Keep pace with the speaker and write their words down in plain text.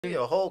He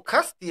a whole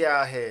custody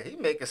out here. He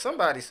making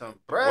somebody some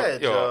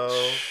bread, yo.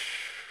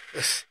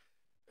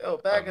 Yo,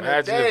 back in the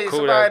Imagine if day,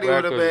 Kodak somebody would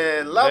Black have was,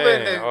 been loving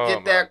man, to oh get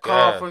my that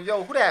call God. from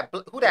yo. Who that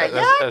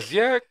That's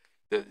Yak?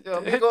 Yak. Yo,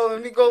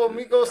 let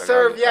me go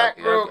serve Yak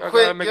real I gotta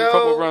quick, make a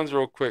couple yo. runs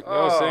real quick. You know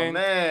what I'm Oh saying?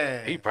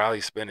 man, He probably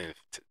spending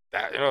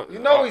that. you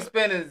know he's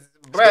spending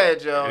bread,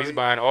 And yo. he's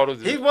buying all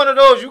those. He's one of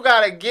those you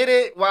gotta get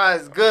it while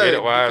it's Get it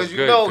good while it's because you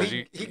good, know cause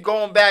he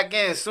going back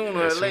in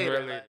sooner or sooner or later.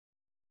 later.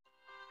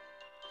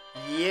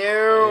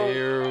 Yo,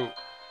 You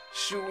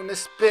shooting the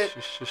spit.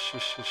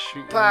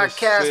 shooting the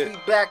Podcast, spit. we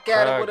back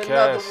at it with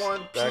another Podcast one.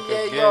 back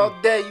PA again.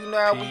 all day, you know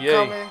how we PA.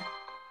 coming.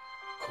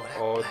 Kodak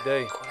All Black,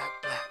 day.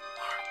 Kodak Black,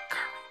 Mark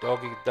Curry.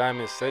 Doggy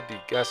Diamond said he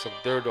got some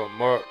dirt on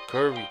Mark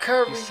Curry. He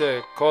Curry.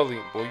 said, call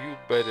him, boy, you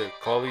better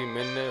call him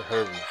in a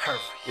hurry. Hurry.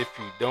 If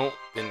you don't,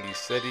 then he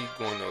said he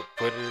gonna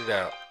put it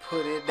out.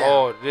 Put it down.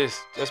 All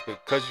this just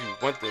because you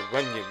want to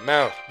run your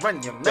mouth.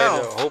 Run your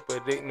Better mouth. hope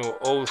it ain't no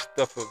old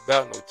stuff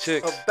about no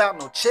chicks. About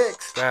no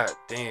chicks. God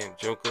damn,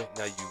 Joker,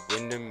 now you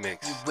in the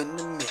mix. You in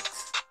the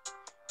mix.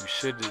 You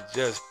should've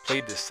just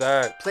played the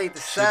side. Played the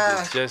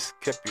side. Should've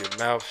just kept your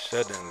mouth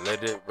shut and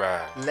let it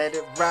ride. Let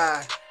it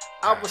ride.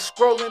 I was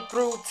scrolling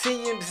through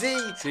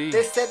TMZ. T.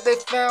 They said they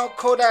found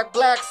Kodak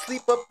Black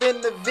sleep up in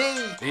the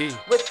V.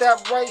 With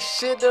that white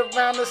shit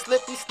around the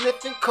slippy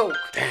sniffing coke.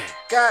 Damn.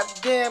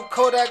 Goddamn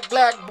Kodak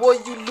Black, boy,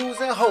 you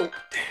losing hope.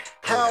 Damn.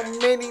 How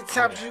many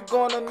times you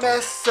gonna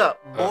mess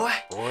up, boy?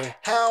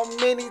 How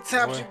many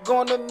times you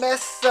gonna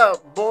mess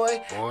up,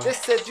 boy? They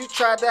said you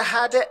tried to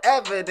hide the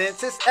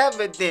evidence. It's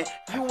evident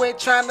you ain't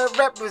trying to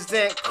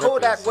represent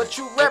Kodak. What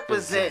you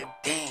represent?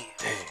 Damn.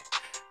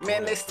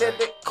 Man, they said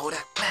that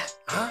Kodak Black,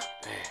 huh?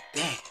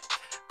 Damn.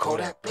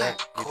 Kodak Black,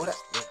 Kodak.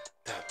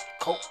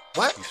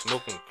 What? You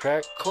smoking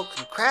crack? Coke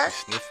and crack?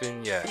 You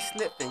sniffing yak? He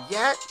sniffing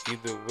yak?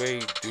 Either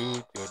way,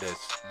 dude, yo,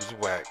 that's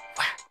whack.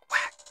 Whack,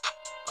 whack.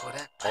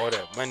 Kodak Black. All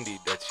that money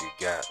that you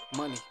got.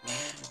 Money, man.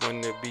 You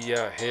wanna be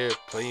out here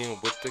playing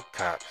with the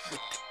cops. With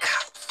the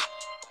cops.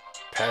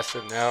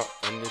 Passing out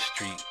in the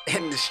street.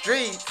 In the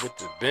street. With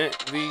the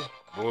Bentley,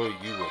 boy,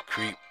 you a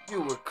creep.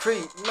 You a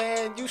creep,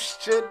 man. You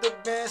should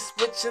have been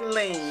switching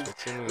lanes.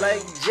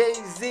 Like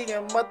Jay-Z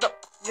and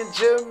motherfucking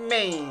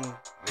Jermaine.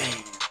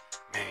 Man.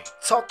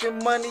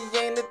 Talking money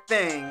ain't a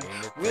thing.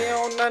 We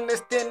don't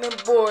understand them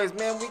boys,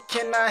 man. We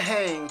cannot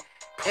hang.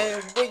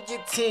 And with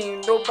your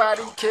team,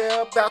 nobody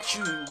care about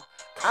you.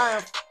 I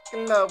am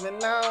fucking loving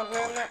now.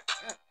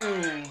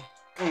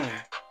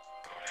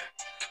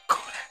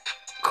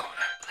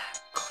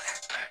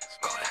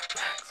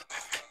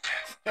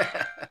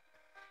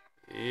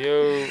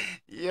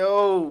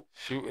 Yo.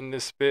 Shooting the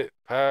Spit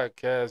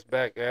podcast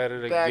back at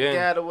it again. Back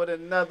at it with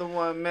another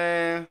one,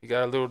 man. We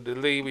got a little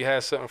delay. We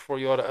had something for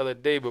y'all the other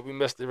day, but we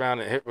messed around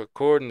and hit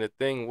record, and the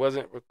thing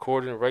wasn't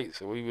recording right,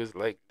 so we was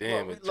like,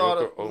 damn, we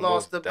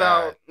lost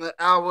about an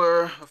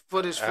hour of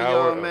footage for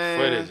y'all, man.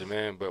 Footage,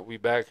 man. But we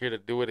back here to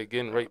do it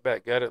again, right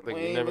back at it like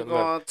we never left. We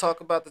ain't gonna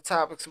talk about the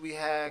topics we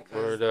had,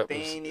 because they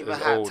ain't even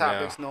hot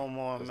topics no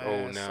more, man. It's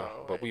old now.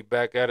 So, but we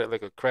back at it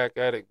like a crack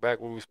addict, back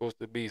where we supposed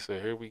to be, so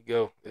here we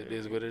go. It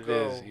is what it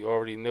is. You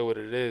already know what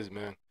it is,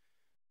 man.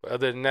 But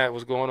other than that,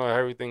 what's going on? How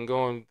everything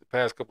going the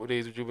past couple of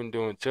days? What you been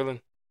doing? Chilling?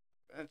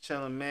 Been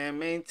chilling, man.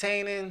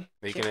 Maintaining.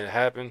 Making it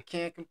happen.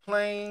 Can't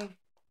complain.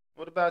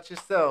 What about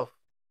yourself?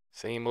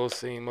 Same old,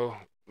 same old.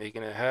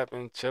 Making it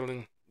happen.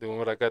 Chilling. Doing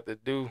what I got to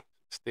do.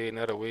 Staying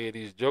out of the way of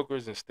these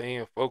jokers and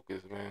staying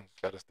focused, man.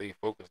 Gotta stay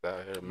focused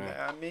out here, man.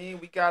 I mean,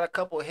 we got a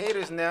couple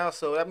haters now,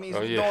 so that means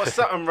we're doing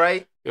something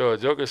right. Yo,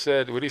 Joker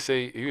said, what'd he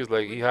say? He was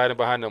like, he hiding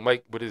behind the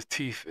mic with his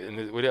teeth.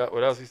 And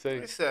what else he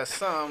say? He said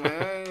something,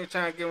 man. I ain't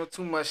trying to give him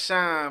too much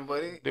shine,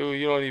 buddy. Dude,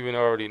 you don't even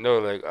already know.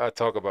 Like, I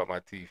talk about my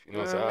teeth. You know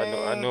what I'm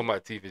saying? I know my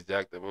teeth is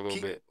jacked up a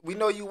little bit. We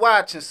know you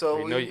watching,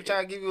 so we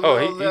trying to give you a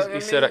little...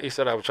 He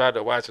said I tried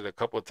to watch it a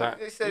couple of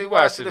times. He said he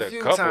watched it a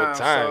few times.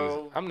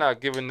 So... I'm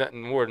not giving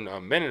nothing more than a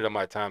minute of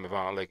my time if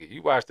I don't like it.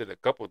 You watched it a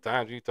couple of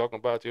times. You talking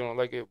about you don't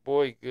like it?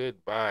 Boy,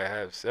 goodbye. I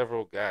have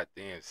several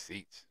goddamn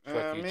seats.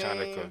 Fuck you trying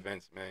to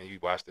convince, man. You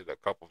watched it a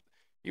couple.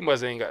 You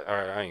must ain't got. All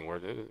right, I ain't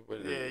worried.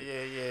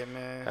 Yeah,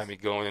 man. Had me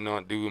going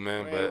on, dude,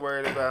 man. We ain't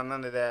worried about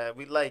none of that.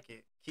 We like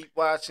it. Keep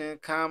watching,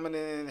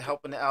 commenting, and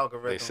helping the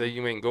algorithm. They say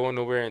you ain't going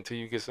nowhere until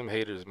you get some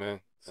haters, man.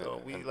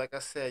 So like I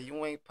said,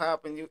 you ain't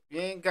popping. You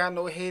ain't got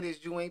no haters.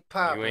 You ain't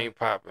popping. You ain't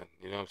popping.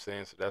 You know what I'm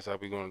saying? So that's how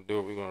we gonna do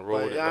it. We gonna roll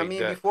it like that. I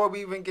mean, before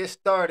we even get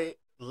started,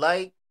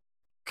 like,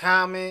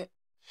 comment,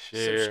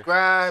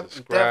 subscribe,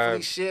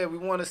 definitely share. We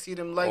want to see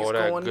them likes all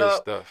that going good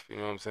up. Stuff, you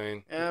know what I'm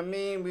saying? And I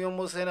mean, we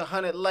almost hit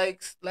 100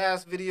 likes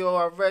last video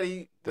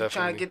already. We're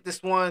trying to get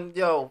this one,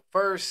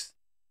 first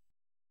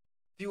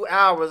few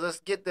hours. Let's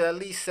get to at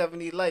least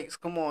 70 likes.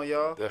 Come on,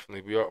 y'all.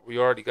 Definitely. We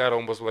already got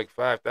almost like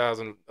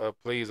 5,000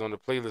 plays on the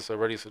playlist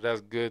already, so that's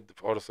good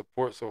for all the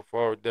support so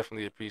far. We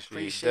definitely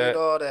appreciate that.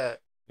 All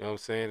that. You know what I'm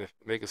saying?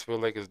 Make us feel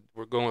like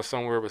we're going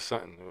somewhere with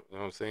something. You know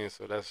what I'm saying?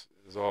 So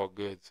it's all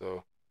good.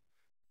 So.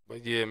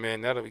 But yeah,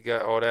 man, now that we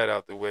got all that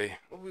out the way.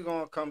 What we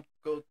gonna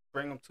go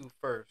bring them to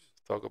first?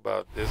 Let's talk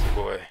about this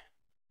boy.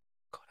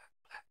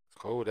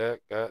 Kodak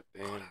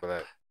goddamn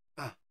Black.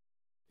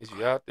 Is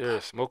you out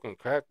there smoking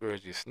crack or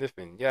is you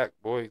sniffing yak,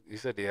 boy? He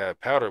said they had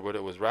powder, but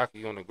it was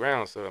rocky on the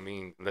ground. So I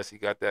mean, unless he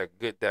got that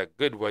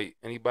good weight,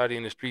 anybody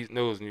in the streets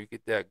knows when you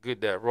get that good,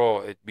 that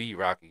raw, it be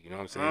rocky. You know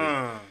what I'm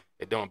saying?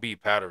 It don't be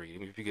powdery. I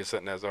mean, if you get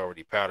something that's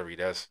already powdery,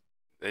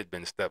 it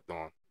been stepped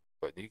on.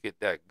 But you get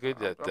that good,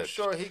 I'm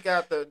sure he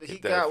got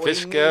what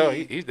fish he scale.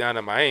 need. He's down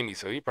in Miami,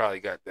 so he probably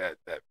got that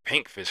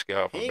pink fish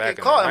scale He from ain't back get in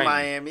the caught in 90s.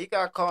 Miami. He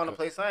got caught in a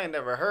place I ain't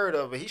never heard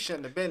of, but he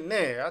shouldn't have been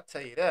there. I'll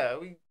tell you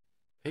that.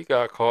 He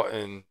got caught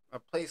in a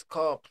place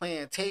called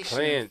Plantation.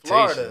 In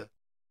Florida.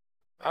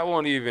 I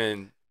won't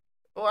even.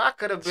 Well, I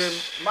could have been.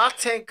 My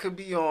tank could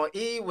be on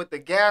E with the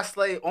gas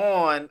light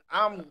on.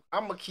 I'm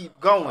gonna keep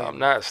going. I'm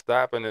not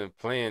stopping in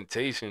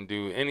Plantation,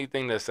 dude.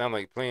 Anything that sounds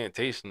like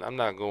Plantation, I'm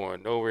not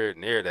going nowhere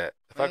near that.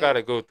 If I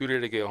gotta go through there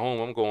to get home,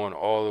 I'm going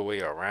all the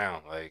way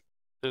around. Like,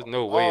 there's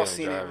no way I'm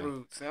scenic driving.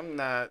 routes. I'm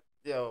not.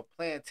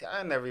 Plantation.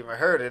 I never even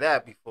heard of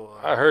that before.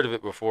 I heard of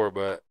it before,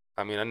 but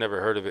I mean, I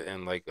never heard of it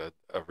in like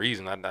a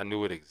reason. I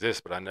knew it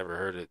exists, but I never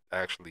heard it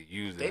actually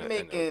used. They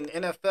making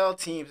NFL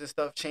teams and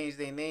stuff change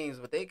their names,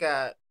 but they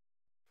got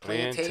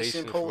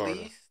Plantation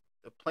Police,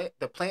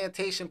 the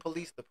Plantation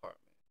Police Department.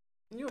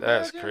 Can you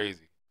imagine? That's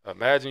crazy.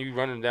 Imagine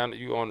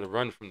you on the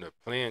run from the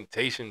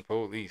Plantation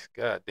Police.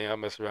 God damn, I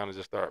mess around and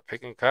just start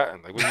picking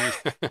cotton. Like, what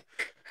do you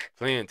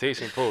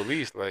Plantation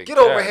Police? Like, get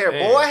over here,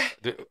 boy.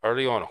 Are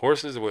they on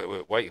horses with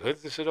white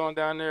hoods and shit on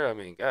down there? I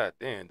mean, god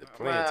damn, the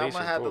Plantation Police. I'm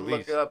gonna have to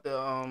look up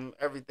the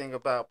everything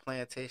about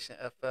Plantation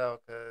FL,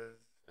 because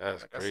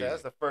that's like crazy. I said,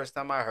 that's the first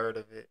time I heard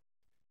of it.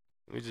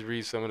 Let me just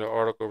read some of the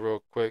article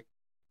real quick,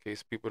 in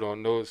case people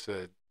don't know. It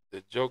said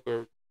the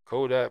Joker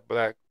Kodak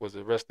Black was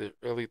arrested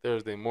early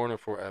Thursday morning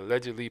for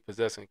allegedly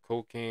possessing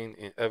cocaine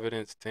and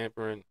evidence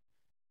tampering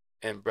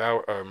in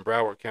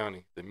Broward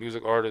County. The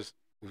music artist,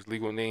 whose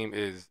legal name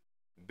is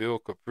Bill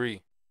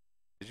Capri.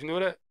 Did you know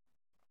that?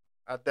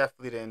 I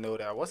definitely didn't know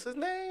that. What's his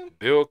name?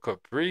 Bill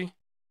Capri.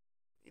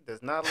 He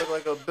does not look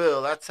like a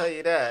Bill. I tell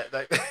you that.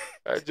 Like,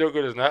 that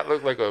Joker does not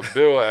look like a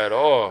Bill at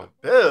all.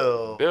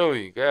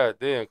 Billy. God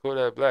damn.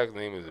 Kodak Black's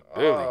name is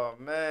Billy. Oh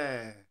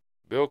man.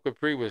 Bill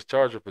Capri was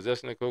charged with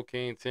possession of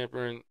cocaine,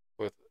 tampering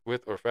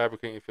with or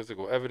fabricating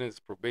physical evidence,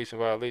 probation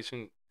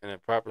violation, and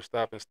improper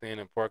stop and stand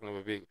and parking of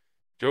a vehicle.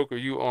 Joker,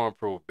 you on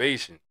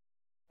probation.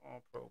 On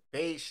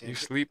probation. You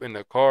sleep in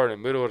the car in the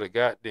middle of the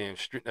goddamn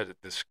street.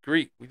 The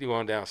street. We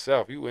going down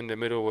south. You in the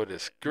middle of the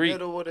street.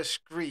 Middle of the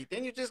street.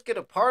 Then you just get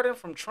a pardon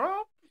from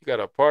Trump? You got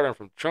a pardon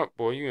from Trump,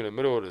 boy. You in the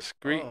middle of the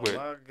street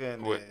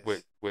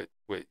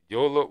with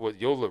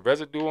Yola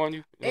residue on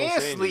you. You know and what I'm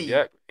saying?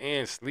 Sleep.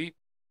 And sleep.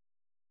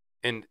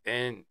 And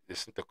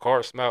the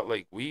car smelled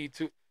like weed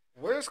too.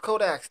 Where's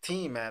Kodak's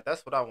team at?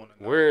 That's what I want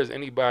to know. Where is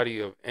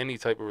anybody of any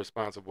type of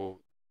responsible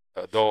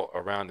adult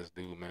around this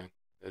dude, man?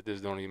 It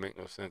just don't even make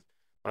no sense.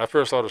 When I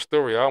first saw the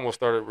story, I almost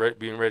started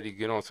being ready to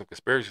get on some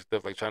conspiracy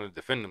stuff, like trying to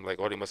defend him, like,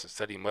 oh, they must have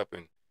set him up.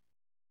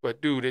 But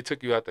dude, they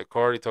took you out the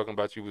car. They talking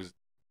about you was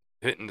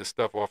hitting the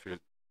stuff off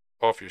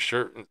your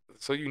shirt,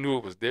 so you knew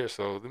it was there.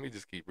 So let me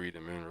just keep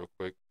reading, man, real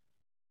quick.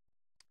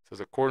 It says,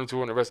 according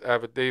to an arrest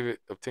affidavit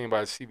obtained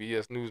by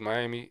CBS News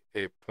Miami,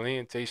 a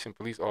Plantation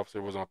police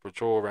officer was on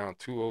patrol around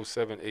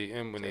 2:07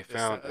 a.m. when they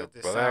found a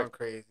black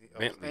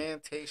Bentley.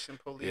 Plantation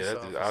police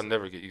officer. I'll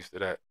never get used to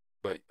that.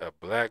 But a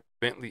black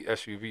Bentley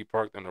SUV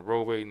parked on the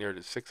roadway near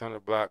the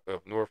 600 block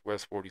of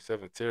Northwest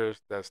 47th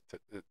Terrace.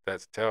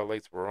 That's tail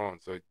lights were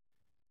on. So,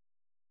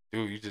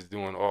 dude, you just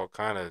doing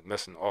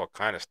messing all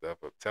kind of stuff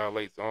up. Tail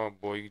lights on,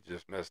 boy, you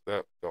just messed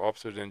up. The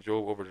officer then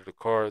drove over to the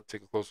car to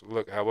take a closer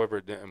look. However,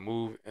 it didn't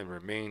move and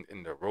remained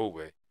in the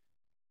roadway,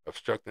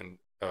 obstructing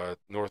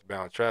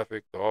northbound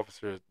traffic. The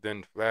officers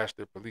then flashed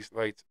their police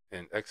lights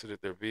and exited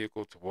their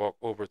vehicle to walk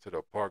over to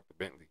the parked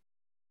Bentley.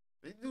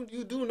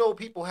 You do know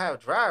people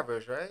have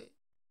drivers, right?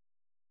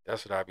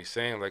 That's what I be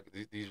saying. Like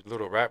these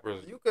little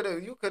rappers. You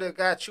could have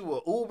got you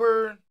a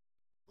Uber,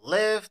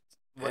 Lyft,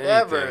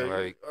 whatever,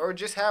 anything, or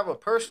just have a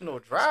personal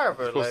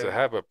driver. You're supposed to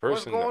have a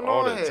person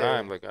all the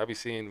time. Like I be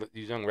seeing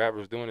these young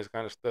rappers doing this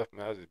kind of stuff,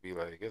 man. I just be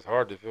like, it's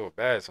hard to feel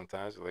bad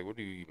sometimes. Like, what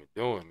are you even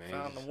doing, man?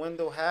 Found the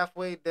window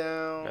halfway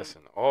down,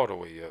 messing all the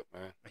way up,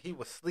 man. He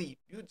was asleep.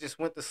 You just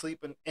went to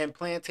sleep in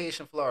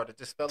Plantation, Florida.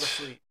 Just fell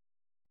asleep.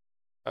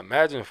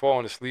 Imagine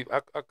falling asleep.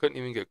 I couldn't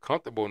even get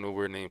comfortable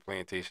nowhere named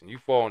Plantation. You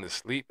falling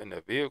asleep in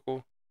the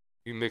vehicle.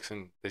 You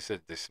mixing. They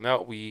said they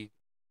smelled weed,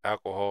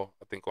 alcohol.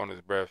 I think on his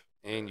breath,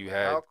 and you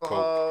had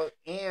alcohol coke.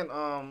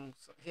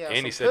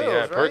 And he said pills, he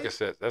had right?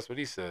 Percocets. That's what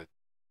he said.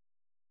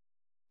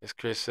 As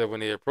Chris said, when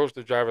they approached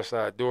the driver's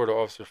side door, the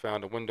officer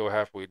found the window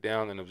halfway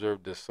down and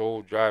observed the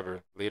sole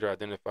driver, later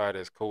identified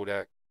as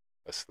Kodak,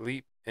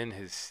 asleep in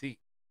his seat.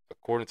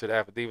 According to the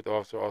affidavit, the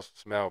officer also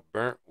smelled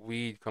burnt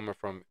weed coming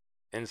from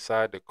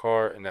inside the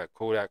car, and that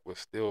Kodak was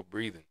still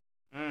breathing.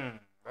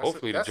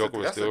 Hopefully the Joker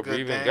was still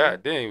breathing.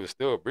 God damn, he was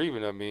still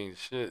breathing. I mean,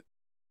 shit.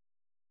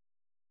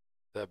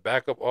 The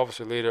backup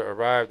officer later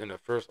arrived, and the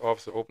first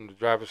officer opened the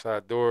driver's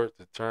side door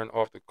to turn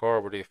off the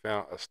car, where they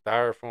found a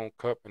styrofoam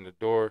cup in the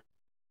door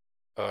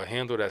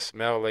handle that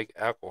smelled like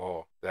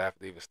alcohol, the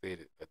affidavit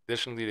stated.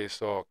 Additionally, they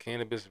saw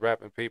cannabis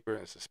wrapping paper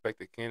and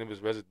suspected cannabis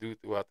residue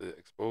throughout the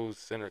exposed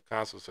center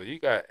console. So you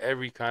got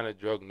every kind of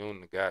drug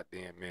known to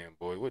goddamn man,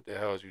 boy. What the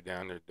hell is you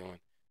down there doing?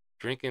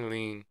 Drinking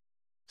lean,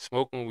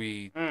 smoking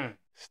weed,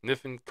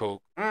 sniffing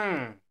coke,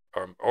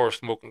 or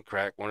smoking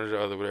crack, one or the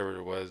other, whatever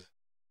it was.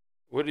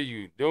 What are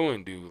you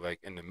doing, dude? Like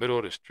in the middle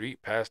of the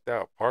street, passed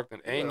out, parked,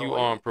 and you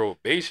on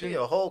probation? He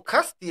a whole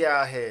custody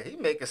out here. He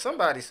making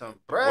somebody some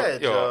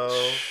bread,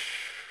 yo.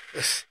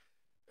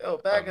 Yo,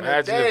 back in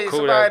the day,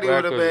 somebody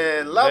would have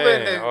been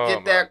loving to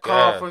get that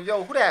call from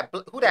who that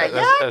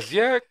Yak? That's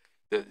Yak.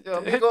 Yo,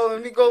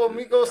 let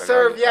me go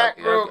serve Yak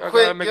real quick,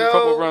 I gotta make a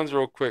couple runs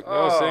real quick. You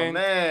know what I'm saying?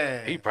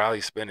 Man, he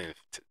probably spending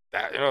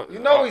that.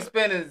 He's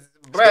spending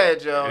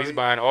bread, yo. He's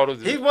buying all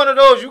those. He's one of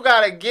those you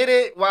gotta get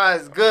it while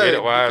it's good,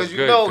 because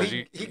you know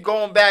he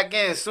going back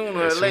in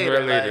sooner or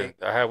later. Like,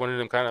 I had one of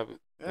them kind of.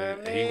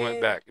 He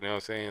went back. You know what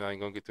I'm saying? I ain't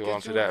gonna get too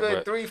on to that.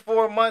 But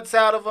 3-4 months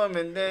out of him,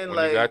 and then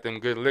when you got them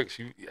good licks,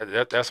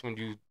 that's when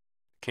you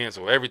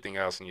cancel everything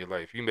else in your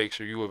life. You make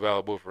sure you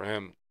available for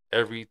him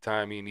every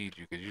time he needs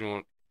you, because you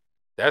don't.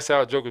 That's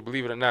how jokers,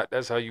 believe it or not,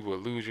 that's how you will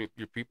lose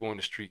your people in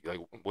the street. Like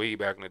way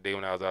back in the day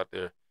when I was out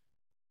there,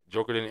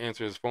 Joker didn't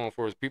answer his phone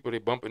for his people. They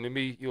bump into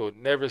me. You'll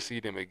never see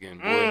them again,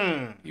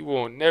 boy. You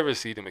will never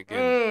see them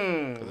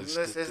again.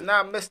 It's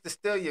not Mr.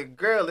 Still Your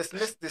Girl. It's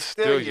Mr.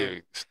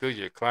 Still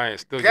your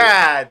client. Still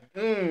God.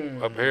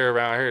 Up here,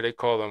 around here, they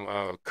call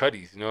them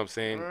cutties. You know what I'm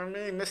saying? You know what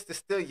I mean? Mr.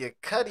 Still Your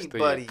Cutty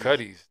buddy.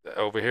 Cutties.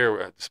 Over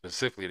here,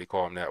 specifically, they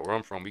call them that. Where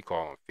I'm from, we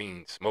call them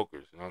fiends,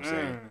 smokers. You know what I'm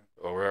saying?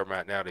 Or where I'm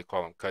at now, they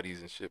call them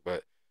cutties and shit.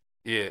 But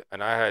yeah,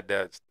 and I had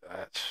that.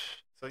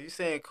 So you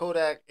saying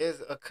Kodak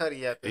is a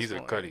cutty at this point? He's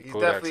a cutty. He's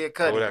definitely a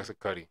cutty. Kodak's a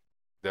cutty.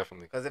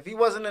 Definitely. Because if he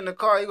wasn't in the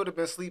car, he would have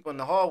been sleeping in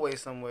the hallway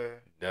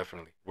somewhere.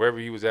 Definitely. Wherever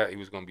he was at, he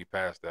was going to be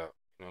passed out.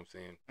 You know what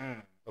I'm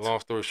saying? A long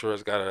story short,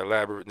 it's got to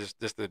elaborate, just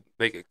to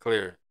make it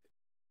clear.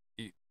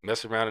 You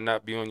mess around and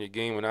not be on your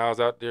game. When I was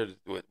out there,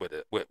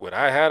 what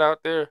I had out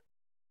there,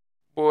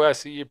 boy, I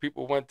see your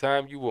people one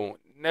time, you won't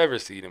never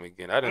see them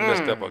again. I done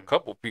messed up a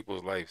couple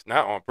people's lives.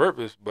 Not on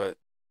purpose, but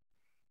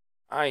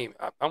I'm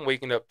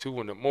waking up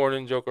 2 in the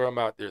morning, Joker. I'm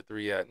out there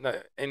 3 at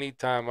night.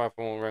 Anytime my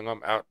phone ring,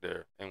 I'm out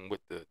there. And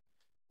with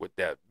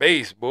that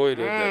bass, boy,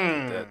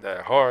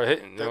 that hard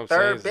hitting, you know what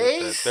I'm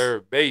saying? That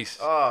third bass.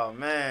 Oh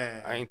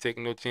man. I ain't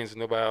taking no chance of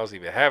nobody else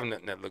even having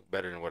nothing that looked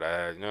better than what I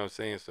had. You know what I'm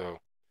saying? So,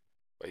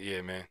 but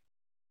yeah, man.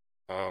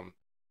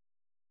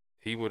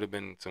 He would have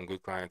been some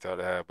good clientele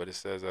to have, but it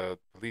says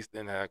police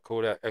then had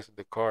Kodak exit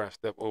the car and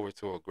step over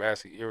to a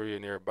grassy area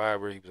nearby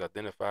where he was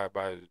identified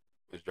by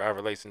his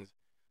driver license.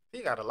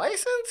 He got a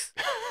license?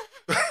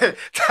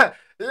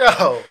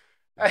 Yo.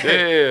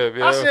 Damn,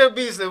 yo. I should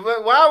be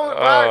surprised.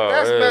 Why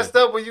that's messed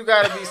up when you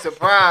gotta be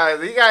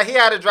surprised. He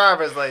had a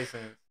driver's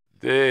license.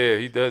 Yeah,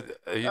 he does.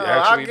 He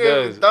actually does.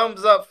 I'll give a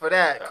thumbs up for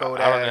that,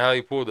 Kodak. I don't know how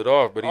he pulled it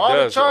off, but he all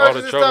does. The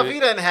charges and stuff he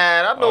done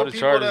had. I know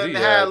people done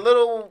had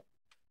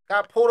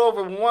got pulled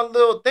over with one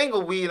little thing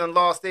of weed and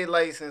lost their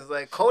license.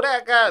 Like,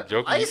 Kodak got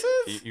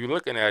license? You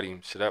looking at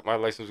him. Shit, my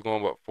license was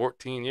going,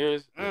 14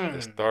 years?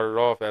 It started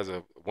off as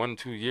a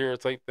 1-2 year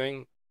type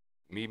thing.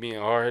 Me being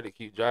hard-headed,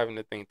 keep driving,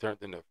 the thing turned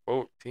into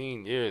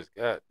 14 years.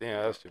 God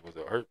damn, that shit was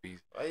a hurt piece.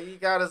 He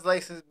got his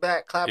license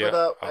back. Clap it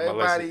up.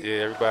 Everybody,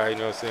 everybody, you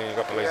know what I'm saying?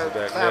 Got my license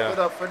back. Clap it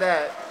up for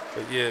that.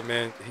 But yeah,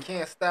 man. He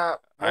can't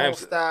stop. Won't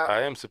stop.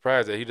 I am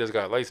surprised that he just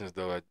got licensed,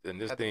 though, in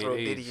this day and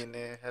age.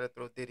 Had to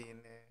throw Diddy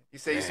in there. You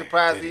say you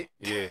surprised me?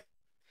 Yeah.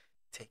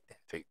 Take that.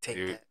 Take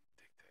that.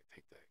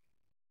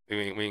 We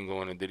ain't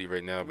going on Diddy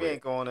right now. We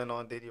ain't going in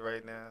on Diddy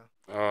right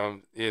now.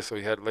 Yeah, so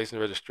he had license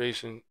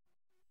registration,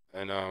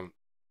 and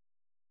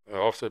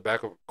officer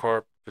back of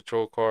car,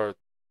 patrol car,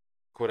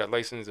 Kodak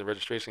license and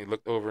registration. He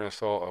looked over and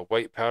saw a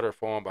white powder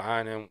falling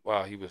behind him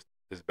while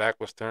his back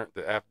was turned.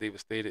 The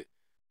affidavit stated,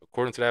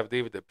 according to the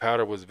affidavit, the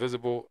powder was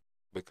visible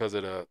because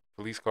of the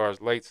police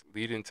car's lights,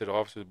 leading to the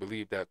officers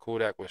believe that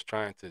Kodak was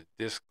trying to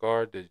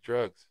discard the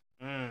drugs.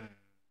 The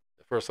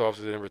first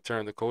officer then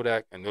returned to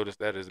Kodak and noticed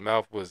that his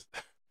mouth was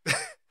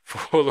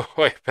full of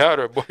white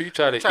powder. Boy, you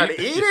try to eat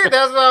it?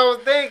 That's what I was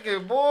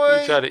thinking, boy.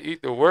 You try to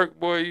eat the work,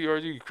 boy.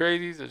 You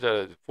crazy? So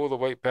try to full of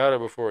white powder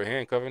before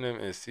handcuffing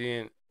him and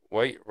seeing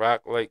white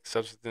rock-like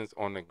substance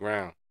on the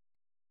ground.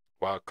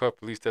 While cuffed,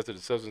 police tested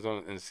the substance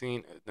on the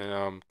scene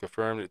and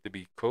confirmed it to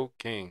be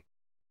cocaine.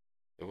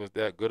 It was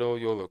that good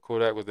old YOLO.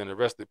 Kodak was then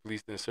arrested.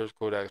 Police then searched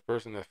Kodak's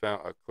person and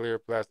found a clear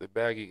plastic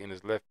baggie in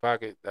his left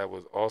pocket that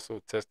was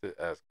also tested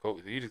as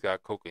coke. So you just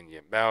got coke in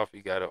your mouth.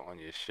 You got it on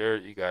your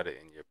shirt. You got it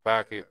in your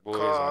pocket. Boys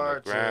on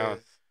the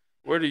ground.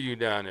 What are you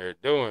down there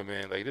doing,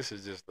 man? Like, this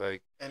is just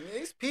like... And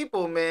these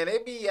people, man, they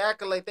be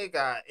acting like they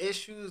got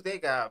issues. They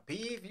got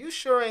beef. You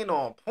sure ain't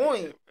on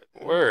point.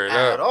 Word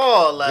at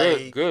all.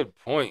 Like, good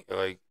point.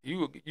 Like,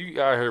 you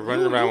out here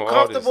running around with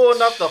all this... comfortable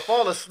enough to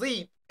fall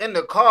asleep in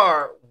the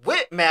car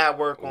with mad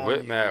work on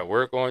with you. mad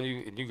work on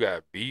you, and you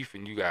got beef,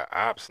 and you got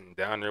ops, and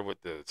down there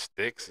with the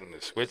sticks and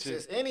the switches.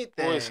 It's just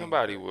anything. Boy,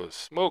 somebody will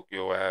smoke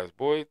your ass,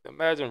 boy.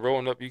 Imagine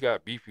rolling up, you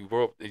got beef, you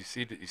roll up, you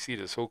see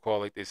the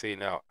so-called, like they say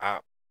now,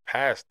 op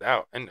passed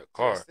out in the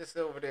car. Just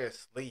over there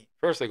asleep.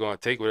 First, they're gonna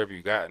take whatever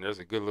you got, and there's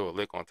a good little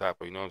lick on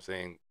top of you know what I'm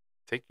saying.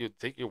 Take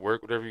your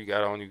work, whatever you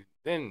got on you.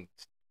 Then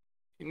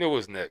you know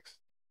what's next.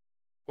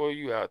 Boy,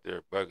 you out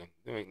there bugging.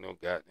 There ain't no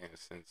goddamn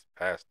sense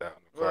passed out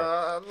in the car.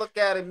 Well, look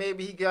at it.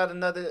 Maybe he got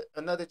another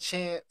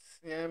chance.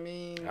 You know what I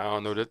mean? I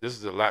don't know. This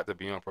is a lot to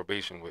be on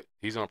probation with.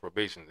 He's on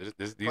probation.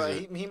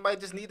 He might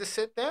just need to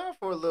sit down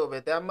for a little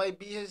bit. That might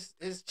be his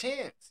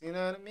chance. You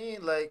know what I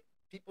mean? Like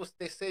people,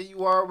 they say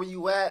you are where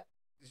you at.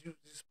 You're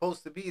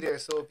supposed to be there.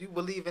 So if you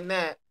believe in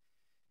that,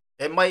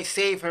 it might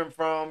save him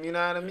from, you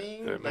know what I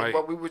mean? It like might.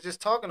 What we were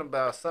just talking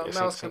about. Something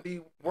else can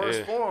be worse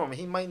for him.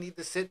 He might need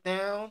to sit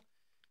down,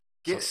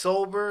 get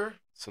sober.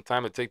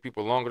 Sometimes it take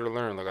people longer to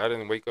learn. Like I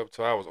didn't wake up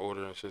till I was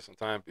older and shit.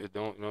 Sometimes it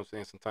don't. You know what I'm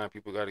saying? Sometimes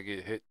people got to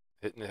get hit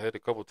in the head a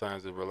couple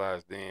times to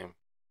realize, damn.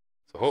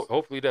 So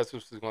hopefully that's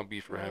what it's gonna be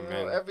for him,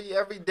 man.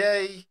 Every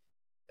day,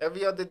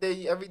 every other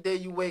day, every day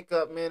you wake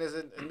up, man, is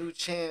a new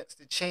chance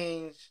to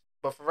change.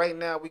 But for right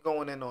now, we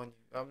going in on you.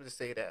 I'm gonna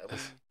say that.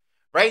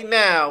 Right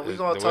now, we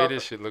gonna talk. The way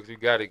this shit looks, you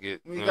gotta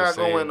get. We gotta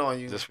go in on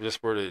you. Just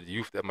for the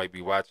youth that might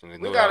be watching.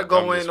 We gotta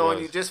go in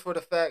on you just for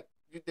the fact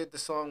you did the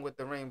song with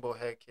the rainbow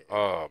head kid.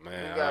 Oh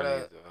man,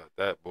 gotta,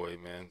 that boy,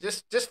 man.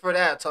 Just for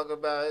that, talk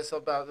about it's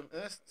about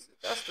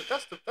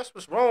that's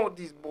what's wrong with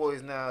these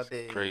boys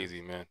nowadays. It's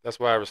crazy, man. That's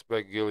why I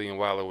respect Gilly and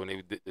Wallow when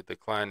they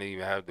declined to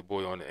even have the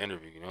boy on the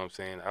interview. You know what I'm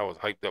saying? I was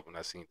hyped up when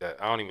I seen that.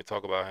 I don't even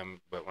talk about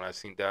him, but when I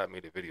seen that, I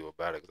made a video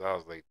about it because I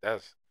was like,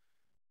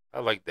 I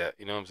like that.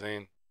 You know what I'm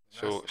saying?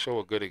 Show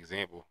a good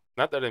example.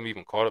 Not that I'm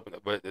even caught up in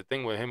it, but the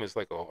thing with him is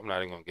like, I'm not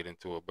even gonna get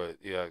into it. But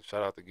yeah,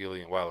 shout out to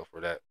Gilly and Wallow for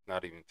that.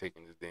 Not even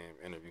taking this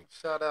damn interview.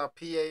 Shout out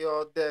PA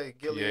all day,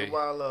 Gilly and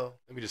Wallow.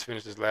 Let me just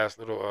finish this last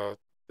little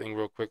thing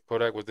real quick.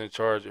 Kodak was in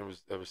charge and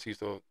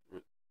received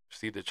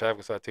a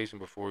traffic citation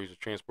before he was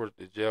transported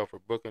to jail for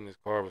booking. His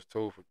car was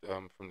towed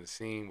from the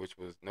scene, which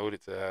was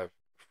noted to have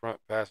front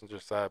passenger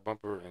side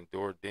bumper and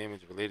door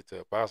damage related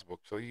to a possible.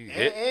 So you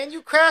hit and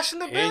you crashed in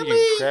the Bentley. And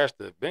you crashed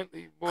the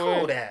Bentley, boy.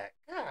 Kodak.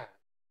 God.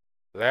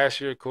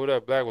 Last year,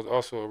 Kodak Black was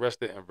also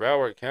arrested in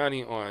Broward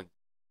County on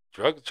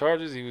drug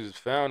charges. He was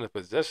found in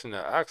possession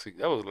of oxy.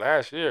 That was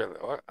last year.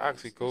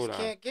 Oxycodone. You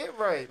can't get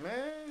right,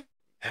 man.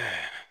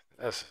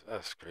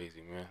 That's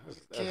crazy, man.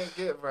 Can't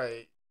get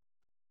right.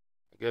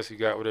 I guess you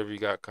got whatever you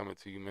got coming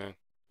to you, man.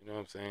 You know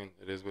what I'm saying?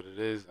 It is what it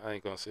is. I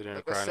ain't gonna sit there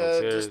and cry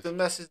no tears. Just the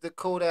message to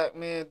Kodak,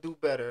 man. Do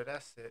better.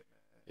 That's it,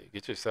 man. Yeah,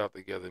 get yourself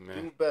together,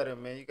 man. Do better,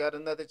 man. You got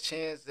another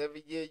chance.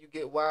 Every year you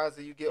get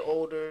wiser, you get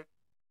older.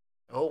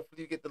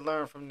 Hopefully you get to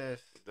learn from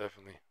this.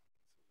 Definitely.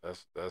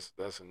 That's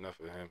enough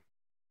of him.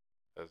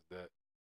 That's that.